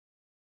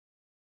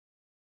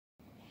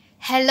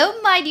Hello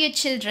my dear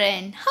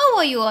children, how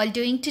are you all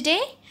doing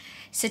today?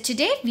 So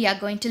today we are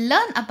going to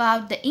learn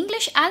about the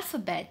English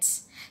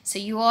alphabets. So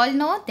you all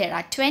know there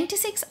are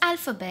 26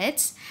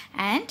 alphabets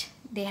and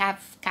they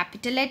have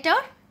capital letter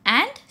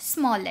and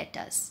small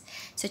letters.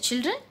 So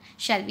children,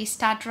 shall we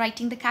start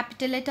writing the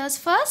capital letters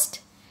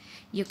first?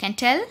 You can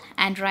tell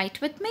and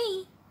write with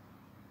me.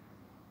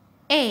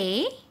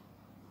 A,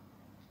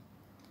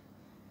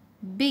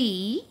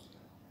 B,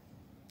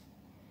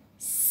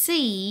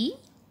 C,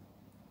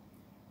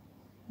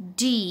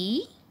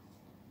 D,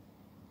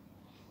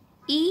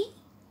 E,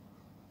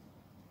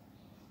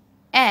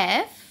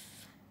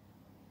 F,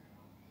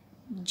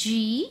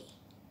 G,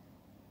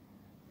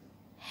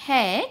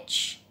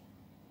 H,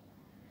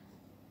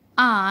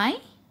 I,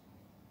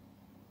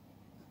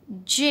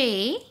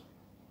 J,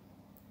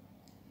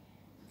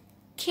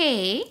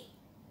 K,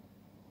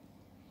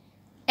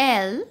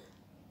 L,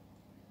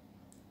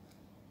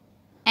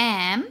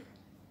 M,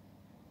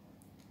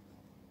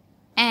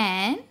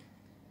 N,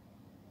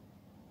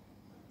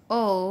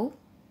 O,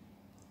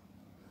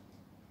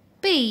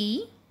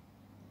 P,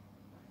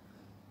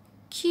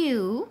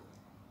 Q,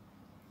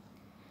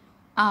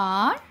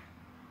 R,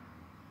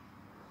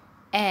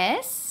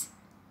 S,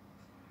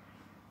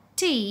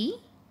 T,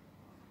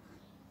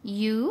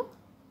 U,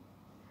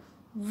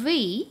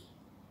 V,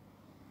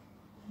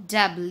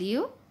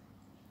 W,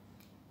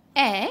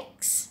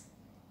 X,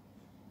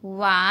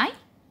 Y,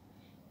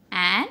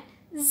 and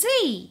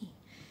Z.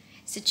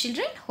 So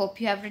children,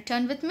 hope you have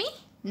returned with me.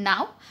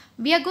 Now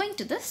we are going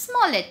to the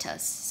small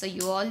letters. So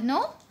you all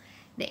know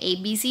the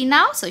ABC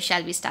now. So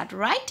shall we start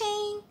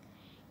writing?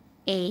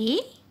 A,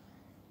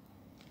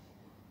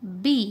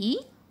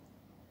 B,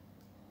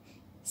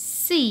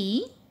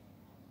 C,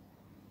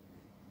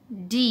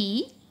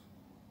 D,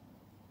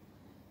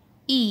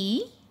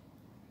 E,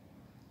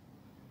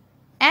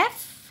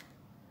 F,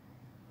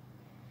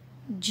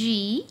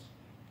 G,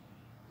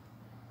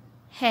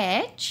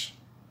 H,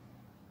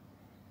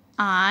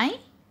 I,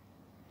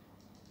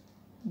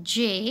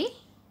 J,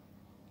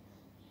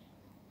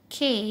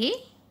 K,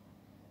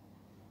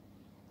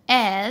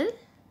 L,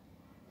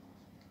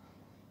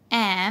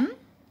 M,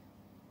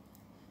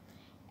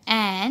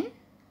 N,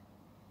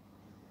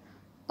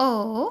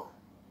 O,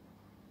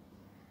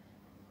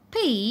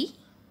 P,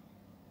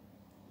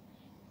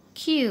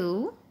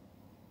 Q,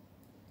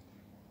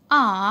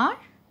 R,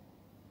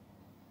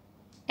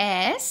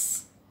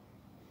 S,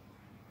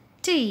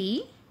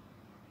 T,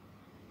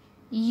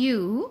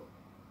 U,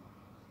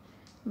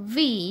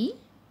 V,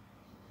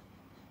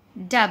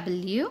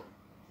 W,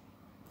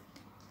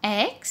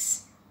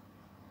 X,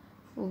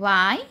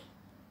 Y,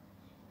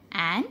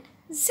 and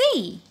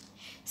Z.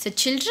 So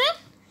children,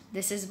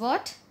 this is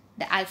what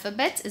the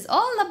alphabet is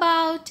all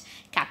about,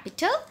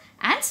 capital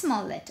and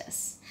small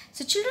letters.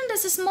 So children,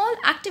 there's a small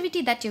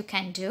activity that you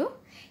can do.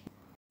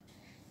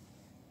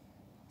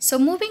 So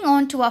moving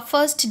on to our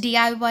first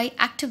DIY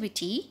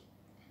activity,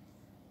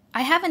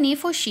 I have an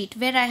A4 sheet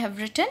where I have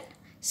written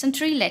some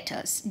 3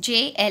 letters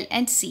J, L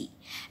and C,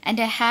 and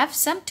I have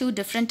some 2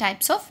 different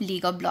types of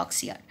Lego blocks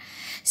here.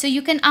 So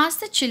you can ask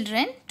the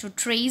children to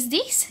trace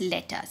these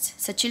letters.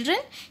 So children,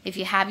 if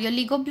you have your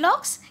Lego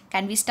blocks,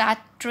 can we start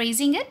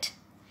tracing it?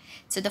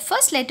 So the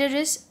first letter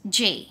is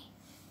J.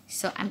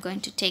 So I'm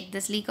going to take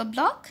this Lego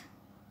block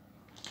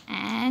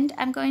and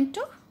I'm going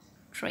to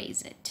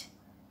trace it.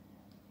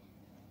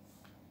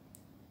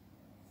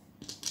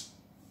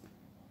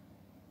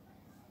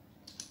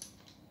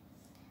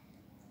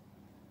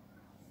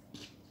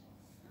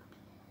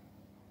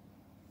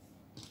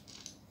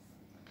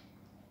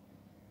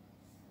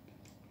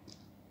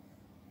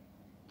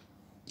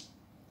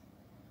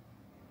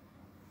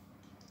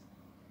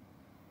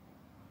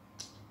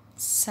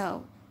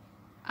 So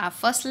our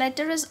first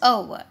letter is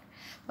over.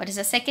 What is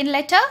the second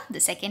letter?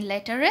 The second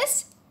letter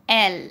is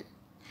L.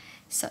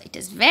 So it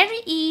is very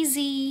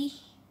easy.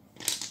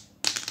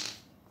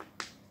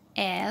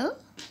 L.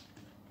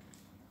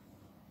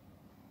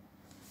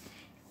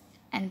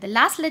 And the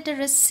last letter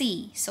is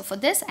C. So for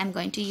this, I'm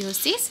going to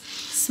use these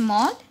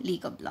small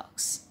Lego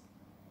blocks.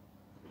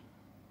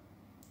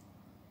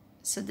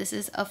 So this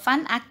is a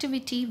fun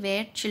activity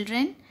where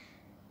children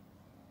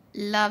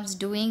loves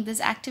doing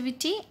this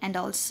activity, and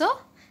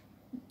also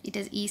it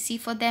is easy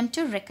for them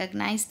to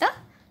recognize the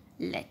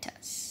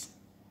letters.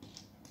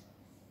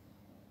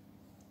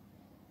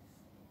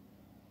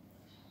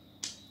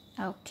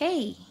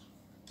 Okay,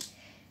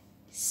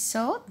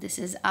 so this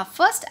is our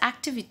first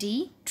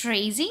activity,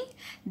 tracing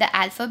the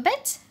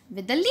alphabets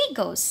with the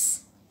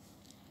Legos.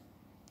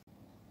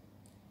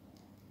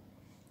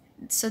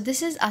 So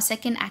this is our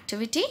second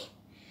activity.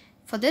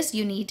 For this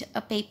you need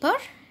a paper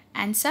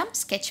and some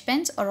sketch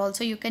pens, or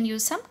also you can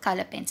use some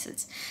color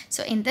pencils.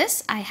 So in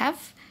this I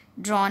have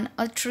drawn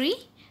a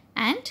tree,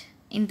 and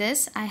in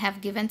this I have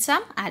given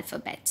some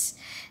alphabets.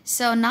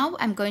 So now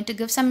I'm going to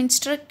give some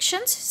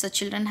instructions. So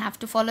children have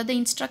to follow the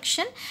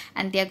instruction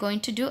and they are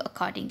going to do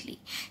accordingly.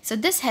 So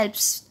this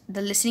helps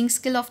the listening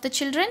skill of the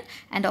children,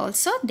 and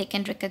also they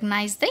can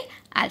recognize the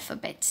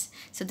alphabets.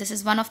 So this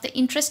is one of the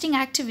interesting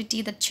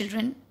activity that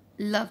children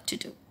love to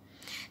do.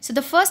 So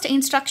the first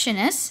instruction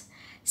is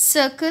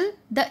circle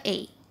the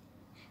A.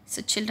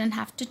 So children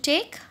have to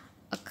take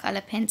a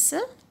color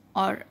pencil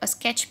or a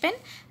sketch pen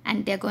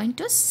and they're going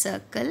to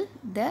circle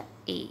the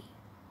A.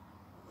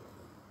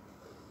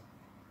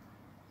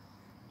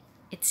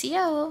 It's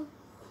here.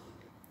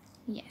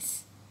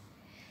 Yes.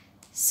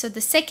 So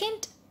the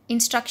second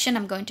instruction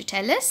I'm going to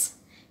tell is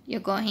you're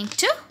going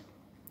to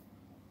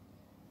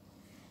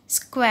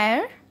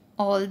square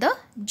all the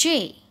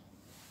J.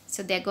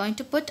 So they're going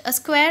to put a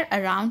square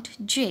around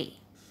J.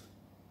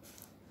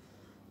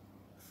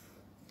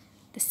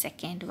 The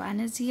second one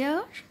is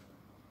here.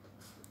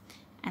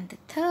 And the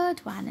third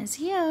one is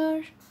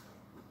here.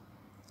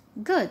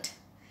 Good.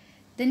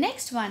 The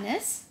next one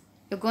is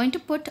you're going to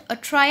put a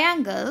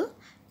triangle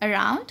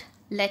around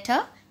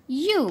letter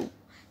U.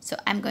 So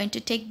I'm going to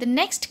take the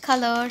next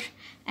color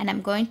and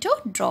I'm going to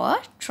draw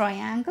a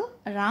triangle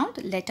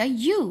around letter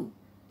U.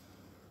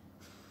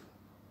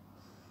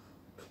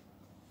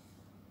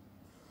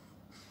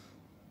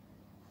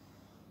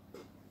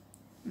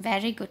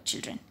 Very good,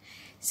 children.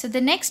 So the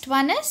next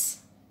one is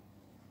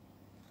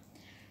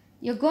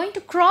you're going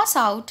to cross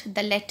out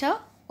the letter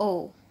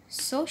O.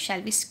 So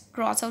shall we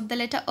cross out the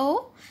letter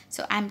O?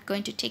 So I'm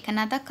going to take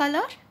another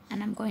color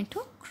and I'm going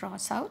to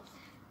cross out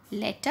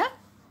letter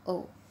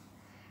O.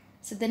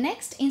 So the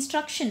next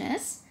instruction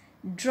is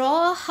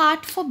draw a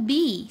heart for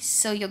B.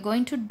 So you're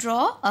going to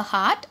draw a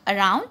heart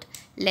around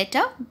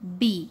letter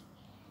B.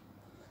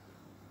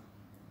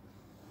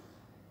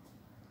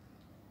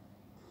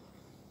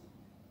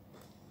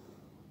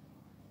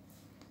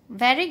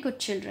 Very good,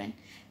 children.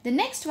 The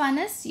next one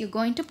is you're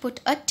going to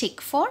put a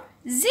tick for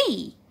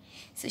Z.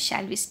 So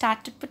shall we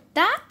start to put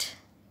that?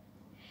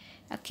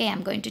 Okay,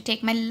 I'm going to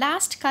take my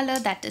last color,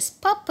 that is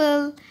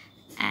purple,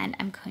 and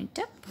I'm going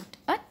to put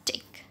a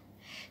tick.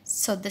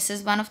 So this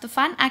is one of the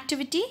fun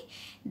activity.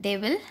 They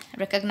will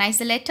recognize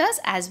the letters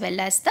as well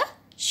as the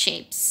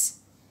shapes.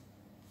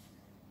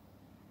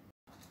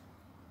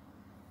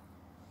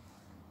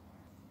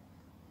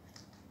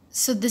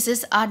 So this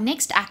is our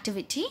next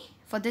activity.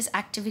 For this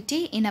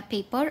activity, in a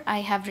paper,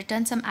 I have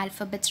written some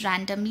alphabets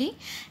randomly,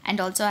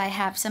 and also I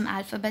have some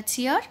alphabets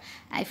here.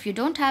 If you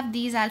don't have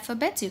these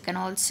alphabets, you can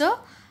also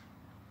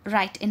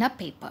write in a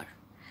paper.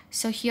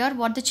 So here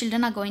what the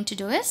children are going to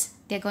do is,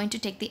 they're going to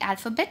take the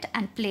alphabet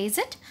and place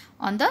it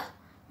on the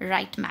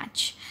right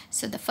match.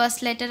 So the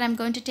first letter I'm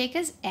going to take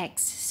is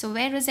X. So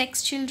where is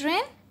X,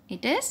 children?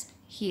 It is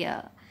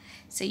here.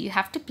 So you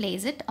have to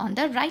place it on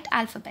the right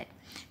alphabet.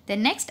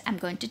 Then next I'm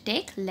going to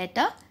take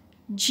letter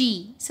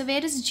G. So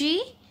where is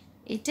G?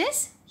 It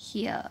is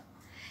here.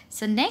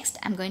 So next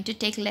I'm going to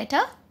take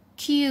letter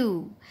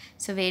Q.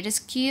 So where is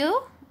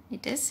Q?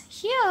 It is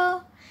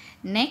here.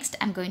 Next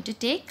I'm going to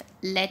take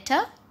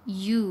letter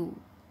U.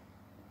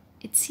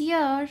 It's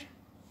here.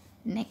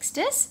 Next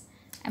is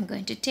I'm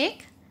going to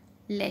take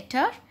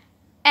letter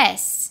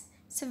S.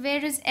 So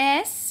where is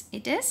S?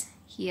 It is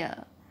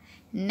here.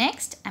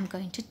 Next I'm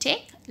going to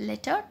take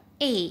letter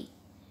A.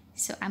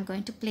 So I'm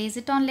going to place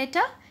it on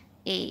letter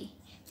A.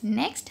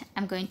 Next,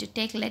 I'm going to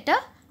take letter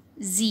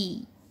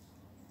Z.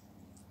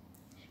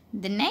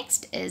 The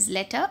next is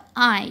letter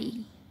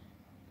I.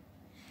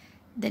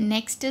 The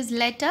next is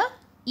letter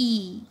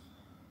E.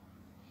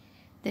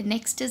 The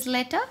next is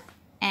letter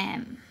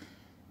M.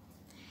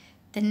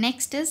 The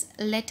next is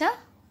letter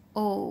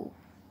O.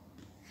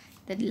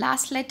 The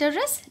last letter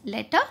is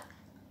letter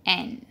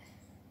N.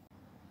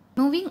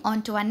 Moving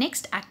on to our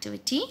next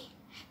activity.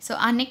 So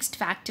our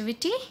next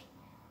activity,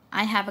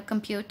 I have a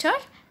computer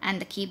and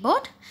the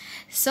keyboard.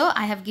 So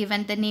I have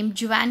given the name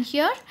Juan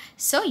here.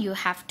 So you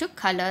have to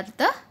color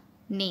the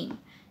name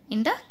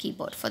in the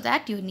keyboard. For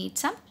that you need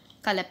some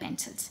color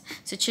pencils.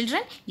 So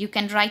children, you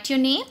can write your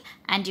name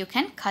and you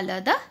can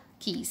color the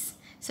keys.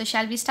 So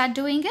shall we start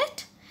doing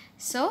it?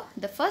 So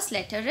the first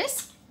letter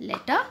is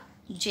letter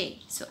J.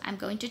 So I'm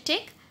going to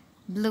take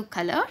blue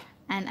color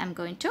and I'm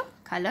going to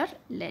color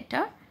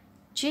letter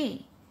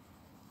J.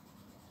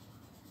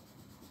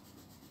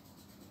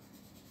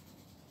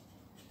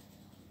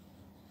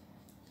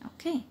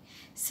 Okay,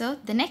 so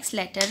the next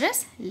letter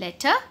is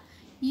letter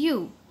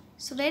U.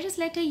 So where is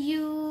letter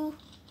U?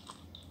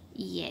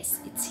 Yes,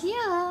 it's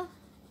here.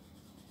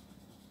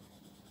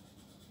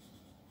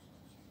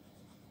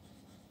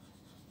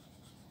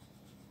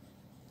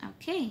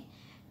 Okay,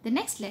 the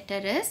next letter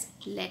is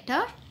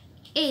letter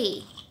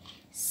A.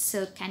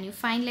 So can you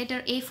find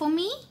letter A for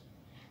me?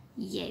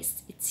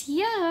 Yes, it's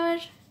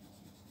here.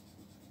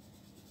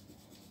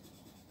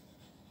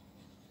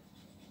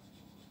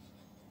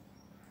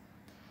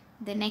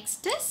 The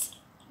next is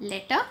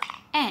letter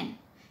N.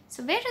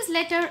 So where is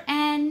letter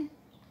N?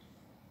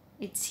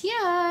 It's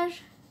here.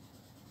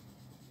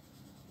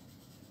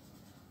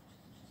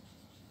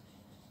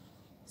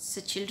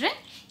 So children,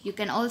 you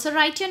can also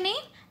write your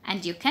name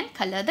and you can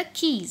color the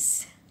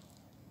keys.